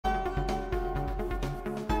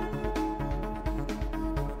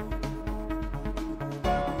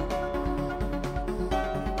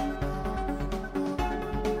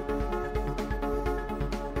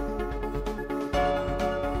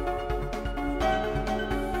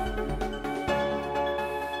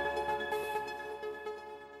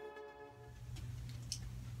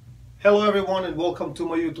Hello everyone and welcome to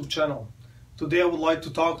my YouTube channel. Today I would like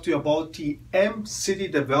to talk to you about the M City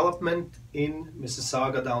development in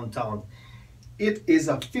Mississauga downtown. It is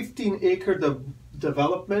a 15-acre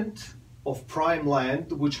development of prime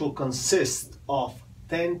land which will consist of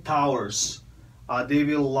 10 towers. They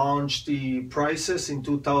will launch the prices in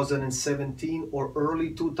 2017 or early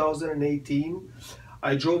 2018.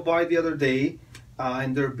 I drove by the other day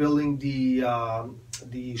and they're building the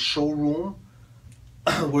showroom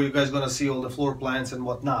where you guys are going to see all the floor plans and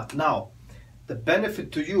whatnot. Now, the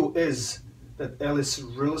benefit to you is that Ellis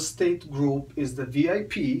Real Estate Group is the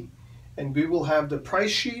VIP, and we will have the price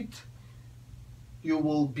sheet. You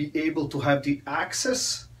will be able to have the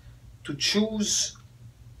access to choose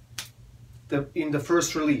in the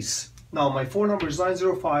first release. Now, my phone number is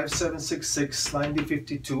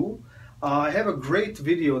 905-766-9052. I have a great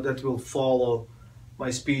video that will follow my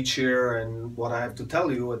speech here and what I have to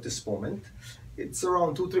tell you at this moment. It's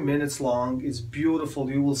around 2-3 minutes long. It's beautiful.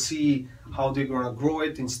 You will see how they're going to grow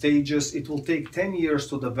it in stages. It will take 10 years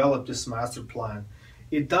to develop this master plan.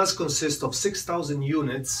 It does consist of 6,000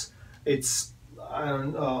 units. It's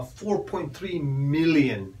 4.3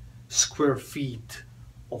 million square feet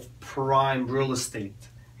of prime real estate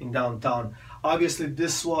in downtown. Obviously,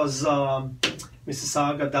 this was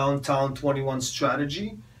Mississauga Downtown 21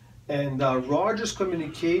 strategy, and Rogers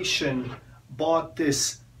Communication bought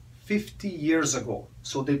this 50 years ago.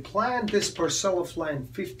 So they planned this parcel of land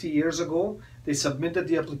 50 years ago. They submitted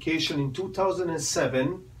the application in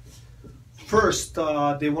 2007. First,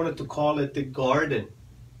 they wanted to call it the Garden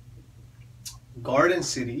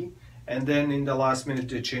City, and then in the last minute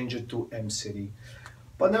they changed it to M City.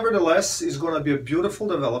 But nevertheless, it's going to be a beautiful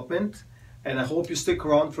development, and I hope you stick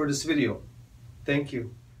around for this video. Thank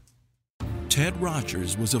you. Ted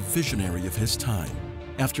Rogers was a visionary of his time.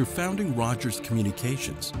 After founding Rogers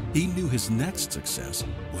Communications, he knew his next success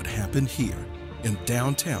would happen here in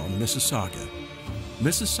downtown Mississauga.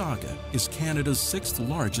 Mississauga is Canada's 6th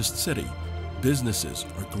largest city. Businesses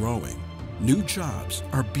are growing. New jobs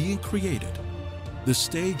are being created. The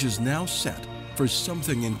stage is now set for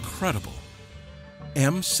something incredible.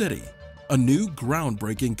 M City, a new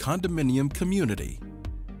groundbreaking condominium community.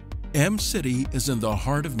 M City is in the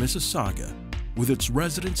heart of Mississauga, with its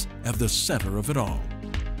residents at the center of it all.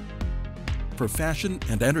 For fashion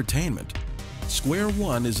and entertainment, Square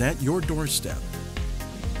One is at your doorstep.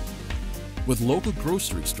 With local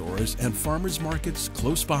grocery stores and farmers markets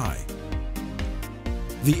close by.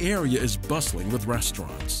 The area is bustling with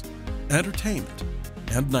restaurants, entertainment,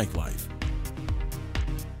 and nightlife.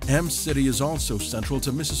 M City is also central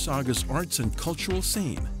to Mississauga's arts and cultural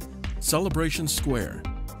scene. Celebration Square,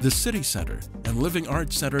 the City Centre, and Living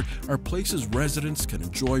Arts Centre are places residents can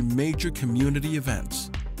enjoy major community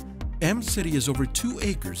events. M City has over 2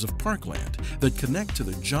 acres of parkland that connect to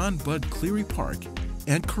the John Budd Cleary Park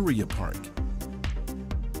and Korea Park.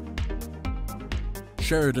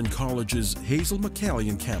 Sheridan College's Hazel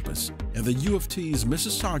McCallion campus and the U of T's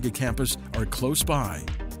Mississauga campus are close by.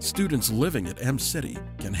 Students living at M City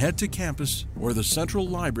can head to campus or the Central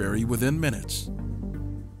Library within minutes.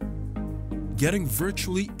 Getting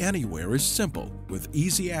virtually anywhere is simple with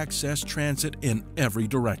easy access transit in every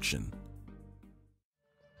direction.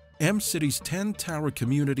 M City's 10-tower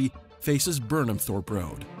community faces Burnhamthorpe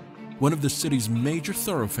Road, one of the city's major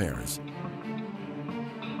thoroughfares.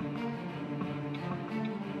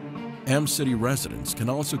 M City residents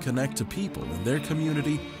can also connect to people in their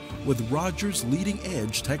community with Rogers'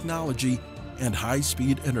 leading-edge technology and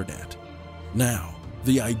high-speed internet. Now,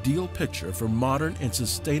 the ideal picture for modern and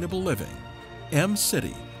sustainable living. M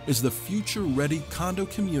City is the future-ready condo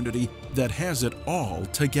community that has it all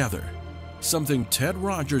together. Something Ted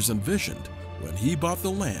Rogers envisioned when he bought the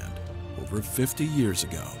land over 50 years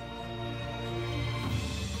ago.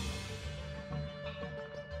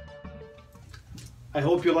 I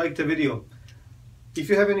hope you liked the video. If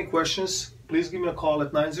you have any questions, please give me a call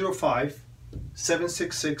at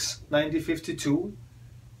 905-766-9052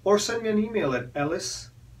 or send me an email at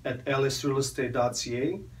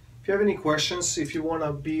ellis@ellisrealestate.ca. If you have any questions, if you want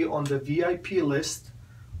to be on the VIP list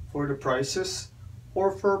for the prices or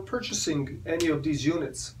for purchasing any of these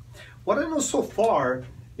units. What I know so far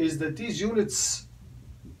is that these units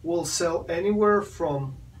will sell anywhere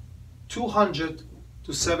from 200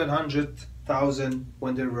 to 700,000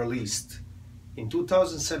 when they're released in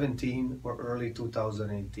 2017 or early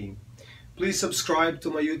 2018. Please subscribe to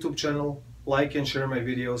my YouTube channel, like and share my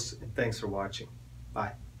videos, and thanks for watching.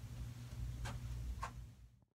 Bye.